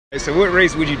So what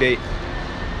race would you date?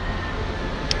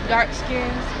 Dark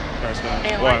skins. Dark skins.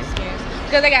 And light skins.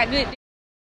 Because they got good.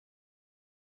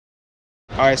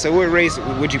 Alright, so what race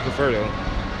would you prefer though?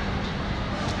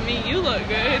 I mean, you look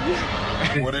good.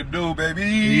 What it do, baby?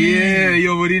 Yeah,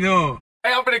 you already know.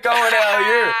 Hey, I'm finna go in out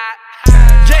here.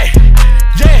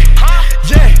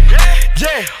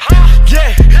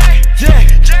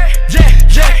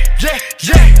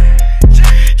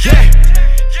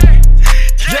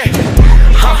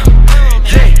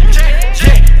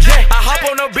 I hop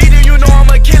on the beat and you know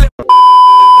I'ma kill it.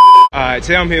 Alright,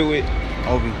 today I'm here with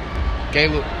Obi,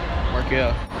 Caleb,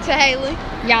 Markel, Tahaley.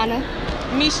 Yana.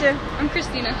 Misha. I'm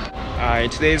Christina.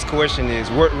 Alright, today's question is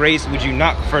what race would you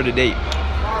not prefer to date?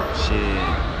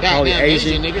 shit, Probably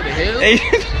Asian nigga, the hell?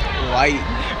 Asian? White.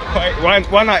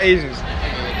 Why not Asians?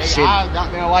 Shit. I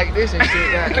got there like this and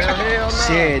shit. Hell no.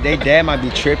 Shit, they dad might be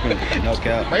tripping. No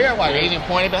cap. But everybody Asian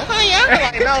pointed back. Oh yeah, I'm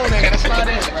like, no nigga, that's not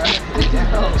it,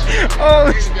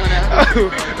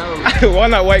 Oh, why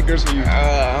not white girls for you?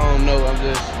 I don't know. I'm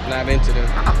just not into them.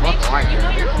 I fuck white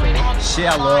girls. Shit,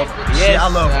 I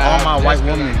love all my white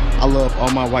women. I love all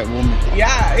my white women.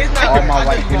 Yeah, it's not. All my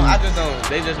white women. I just don't.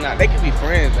 They just not. They can be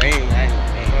friends. They ain't.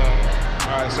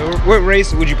 Alright, so what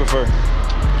race would you prefer?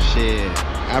 Shit,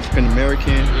 African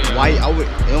American, white.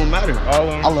 It don't matter. All of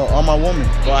them? I love all my women.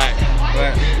 Black.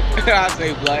 I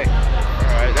say black.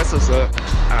 Alright, that's what's up.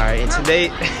 Alright, and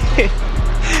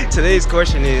today's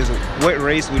question is what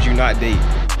race would you not date?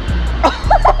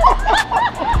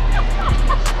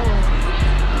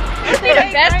 They're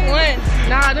the best ones.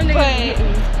 Nah, them niggas.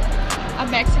 I'm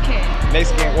Mexican.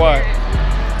 Mexican, what?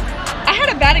 I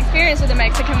had a bad experience with a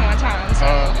Mexican one time, so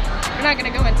we're not gonna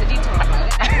go into detail about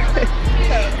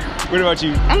that. What about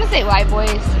you? I'm gonna say white boys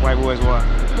White boys, why?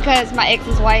 because my ex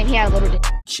is white and he had a little dick.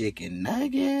 Chicken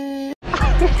nugget.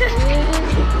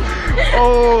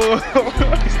 Oh,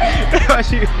 what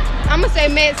about you? I'm gonna say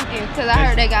Mexican because I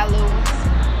heard they got little ones.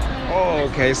 Oh,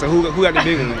 okay. So who got the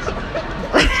big ones?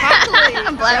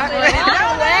 I'm black.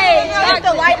 No way. It's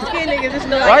the light skin niggas. It's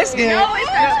the Light skin?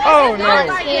 Oh no.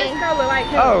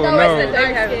 Oh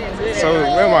no. So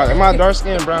where am I? Am I dark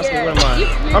skin, brown skin? What am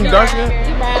I? I'm dark skin.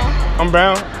 I'm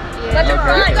brown. But you're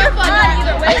fine. You're fine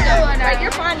either way. Like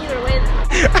you're fine either way.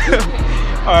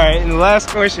 All right. And the last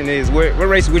question is, what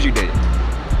race would you date?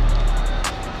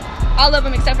 All of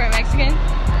them except for a Mexican.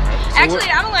 Actually,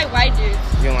 I don't like white dudes.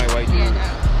 You don't like white dudes? Yeah,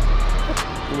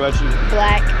 no. What about you?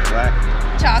 Black. Black.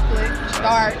 Chocolate.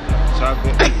 Dark.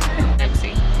 Chocolate.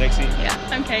 Lexi. Lexi. Yeah.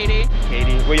 I'm Katie.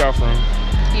 Katie. Where y'all from?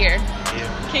 Here.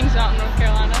 Yeah. Kings Mountain, North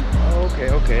Carolina. Oh,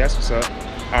 okay. That's what's up.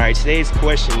 All right. Today's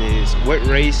question is, what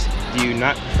race do you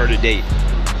not prefer to date?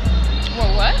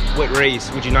 Well, what? What race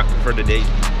would you not prefer to date?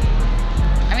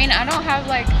 I mean, I don't have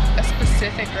like a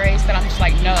specific race that I'm just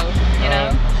like, no, you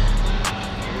know?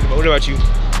 What about you?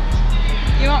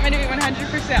 You want me to be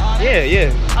 100% honest?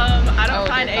 Yeah. I don't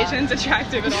find Asians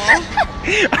attractive at all.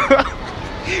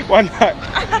 Why not?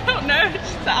 I don't know,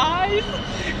 just the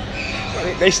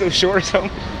eyes. They so short or something?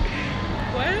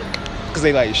 What? Because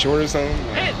they like short or something?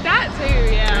 That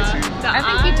too, yeah. I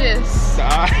think he just. The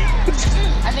eyes.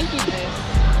 I think he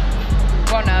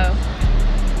just. Well, no.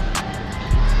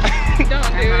 Don't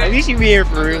do At it. least you be here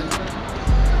for real.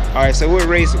 Alright, so what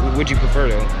race would you prefer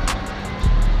though?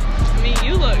 I mean,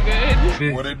 you look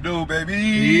good. What it do, baby?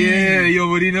 Yeah, you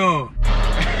already know.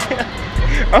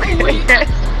 Okay.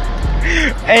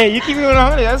 Hey, you keep it on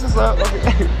 100, that's what's up.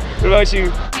 Okay. What about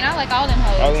you? I mean, I like all them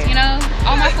hoes, All them. you know?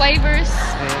 All my flavors.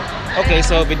 Okay,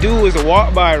 so if a dude was to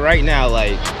walk by right now,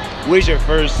 like, what is your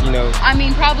first, you know? I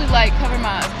mean, probably like cover my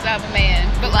eyes because I have a man.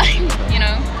 But like, you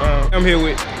know. I'm here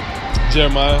with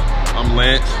Jeremiah. I'm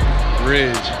Lance.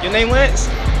 Ridge. your name Lance?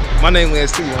 My name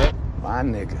Lance too, man. My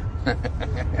nigga.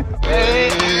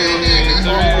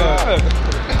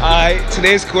 Alright,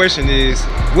 today's question is,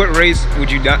 what race would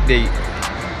you not date?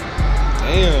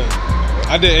 Damn.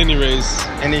 I did any race.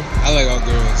 Any? I like all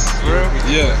girls. For real?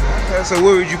 Yeah. Okay, so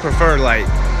what would you prefer, like,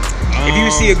 if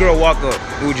you see a girl walk up,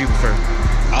 what would you prefer?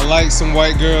 I like some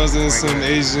white girls and some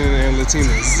Asian and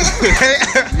Latinas.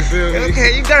 You feel me?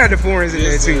 Okay, you gotta have the foreigners in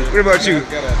there Yes, too. sir. What about you?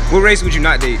 Gotta. What race would you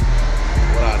not date?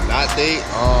 Would I not date?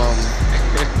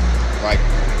 Like,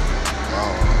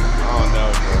 I don't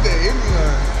know.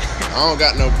 I don't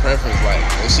got no preference. Like,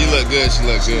 if she look good, she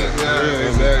look good. Yeah,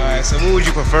 exactly. Alright, so what would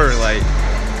you prefer? Like,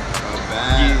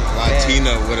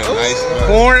 Latino with a nice butt.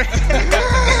 porn?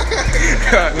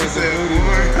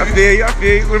 I feel you.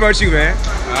 What about you, man?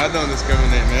 I don't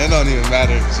discriminate, man. It don't even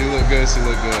matter. She look good, she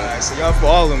look good. Alright, so y'all for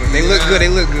all of them. If they look good, they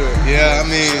look good. Yeah, I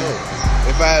mean,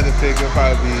 if I had to pick, it'd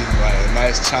probably be like a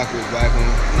nice chocolate black one.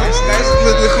 Nice,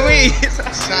 the queen.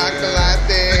 Chocolate.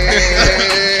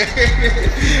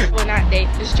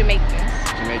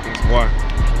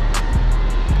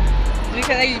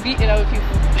 they be beating other people.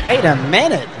 Wait a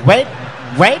minute.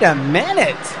 Wait a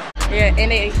minute. Yeah,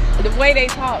 and the way they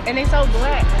talk, and they so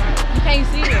black, you can't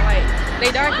see it. Like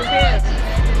they dark as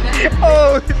hell.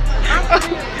 Oh.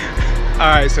 All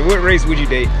right. So what race would you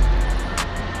date?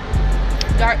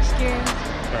 Dark skins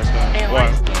and Why?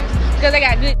 light skins, because they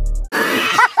got good.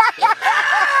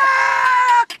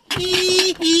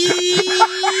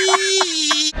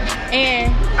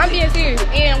 And I'm being serious.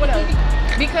 And what else?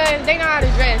 Because they know how to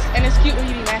dress, and it's cute when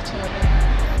you be matching with them.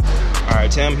 All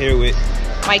right. Tim here with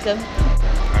Micah.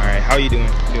 All right. How you doing?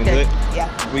 Doing good? Yeah.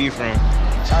 Where you from?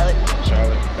 Charlotte.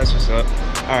 Charlotte. That's what's up.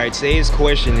 All right. Today's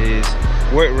question is,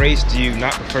 what race do you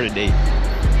not prefer to date?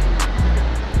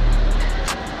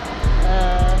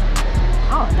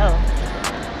 I don't know.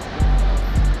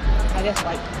 I guess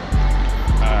white.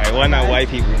 All right. Why not white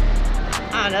people?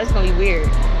 I don't know. It's gonna be weird.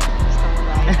 It's gonna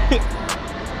be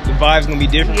like, The vibe's gonna be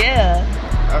different. yeah.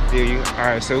 I feel you. All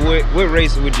right. So what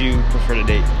race would you prefer to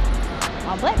date?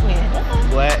 My black man.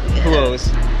 Black. Who else?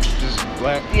 Just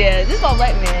black. Yeah, just my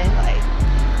black man. Like,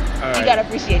 All you right. gotta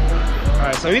appreciate me. All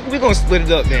right. So we gonna split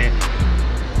it up then.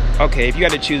 Okay. If you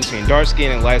had to choose between dark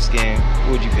skin and light skin,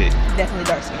 what would you pick? Definitely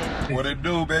dark skin. What it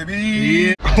do, baby?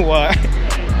 Yeah. Why?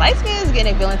 Light skin is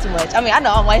getting feeling too much. I mean, I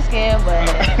know I'm white skin, but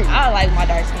I like my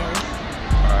dark skins.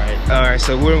 All right. All right.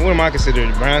 So what am I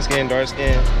considered? Brown skin, dark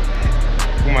skin?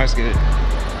 Who am I considered?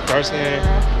 Dark skin,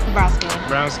 Brown skin.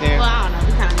 brown skin. Well, I don't know.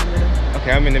 We kind of in the middle.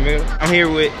 Okay, I'm in the middle. I'm here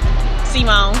with.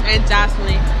 Simone and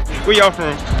Jocelyn. Where y'all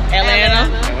from?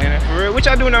 Atlanta. Atlanta. For real? What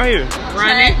y'all doing out here?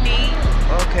 Running.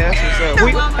 Okay, that's what's up.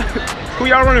 Who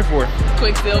y'all running for?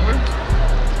 Quicksilver.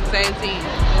 Same team.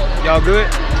 Y'all good?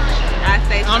 I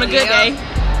say on a good day.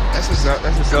 That's what's up.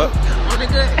 That's what's up. On a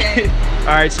good day.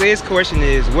 All right. Today's question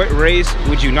is: what race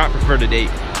would you not prefer to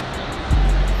date?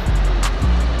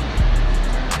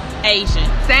 Asian.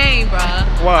 Same, bruh.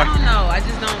 Why? I don't know. I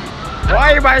just don't.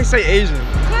 Why everybody say Asian?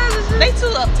 Cause they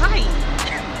too uptight.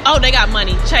 Oh, they got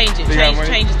money. Change it. They got money?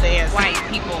 Change the answer. White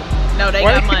people. No, they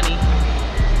White? got money.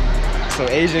 So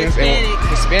Asians Hispanic. and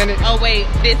Hispanic. Oh wait,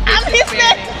 this I'm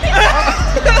Hispanic.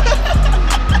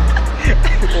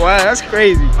 Wow, that's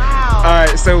crazy. Wow. All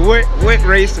right. So what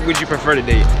race would you prefer to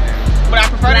date? But I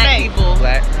prefer black people.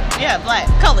 Black. Yeah, black.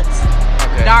 Colors.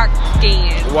 Okay. Dark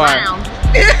skin. Why? Brown.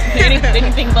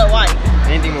 Anything but white.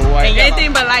 Anything but white.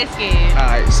 Anything but light skin. All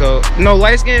right. So no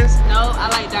light skins. No, I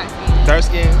like dark skin. Dark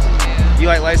skins. Yeah. You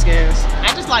like light skins?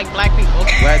 I just like black people.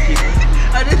 Black people.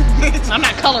 I'm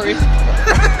not colorist.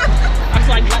 I just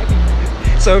like black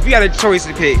people. So if you had a choice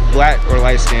to pick black or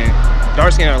light skin,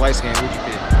 dark skin or light skin, what would you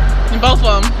pick? Both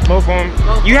of them. Both of them.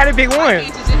 You had to pick one.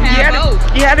 You just have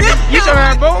both. You had to. You should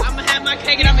have both. I'm gonna have my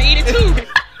cake and I'm gonna eat it too.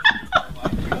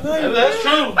 That's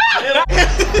true.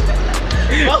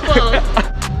 Both of them.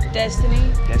 Destiny.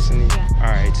 Destiny.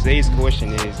 All right. Today's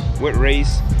question is: what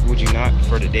race would you not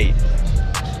prefer to date?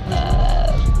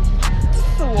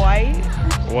 White.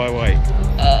 Why white?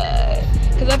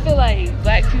 Cause I feel like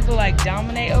black people like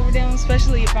dominate over them,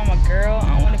 especially if I'm a girl. I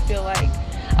don't want to feel like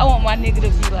I want my nigga to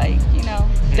be like, you know,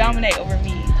 dominate over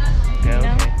me. Yeah. You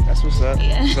know? Okay. That's what's up.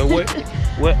 Yeah. So what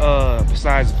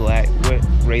besides black, what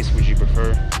race would you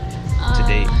prefer to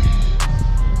date?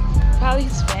 Probably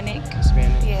Hispanic.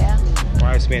 Hispanic. Yeah.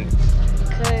 Why Hispanic?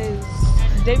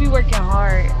 Cause they be working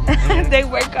hard. They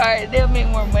work hard. They'll make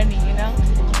more money, you know.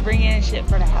 Bring in shit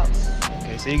for the house.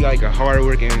 Okay, so you got like a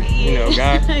hard-working, you know,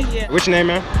 guy. Yeah. What's your name,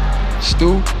 man?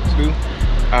 Stu. Stu.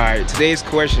 All right. Today's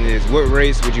question is: what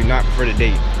race would you not prefer to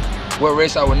date? What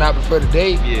race I would not prefer to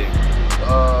date?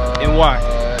 Yeah. And why?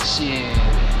 Shit.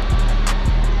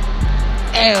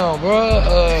 Damn, bro.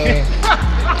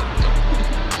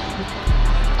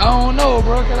 I don't know,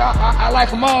 bro, cause I like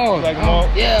them all. You like them all?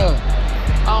 Yeah.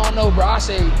 I don't know, bro.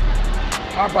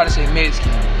 I'll probably say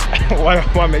Mexican.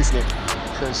 Why Mexican?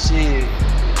 Cause shit.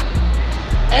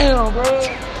 Damn, bro.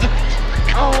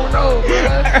 I don't know, bro.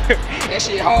 That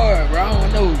shit hard, bro. I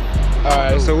don't know. All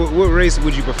right. So what race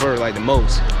would you prefer, like the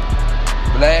most?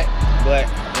 Black. Black.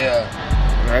 Yeah.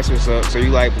 That's what's up. So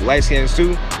you like light skins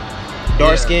too?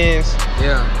 Dark skins?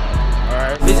 Yeah.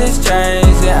 Alright. Bitches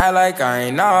change, they act like I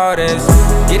ain't all this.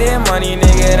 Get that money,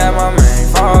 nigga, that my main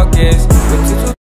focus. With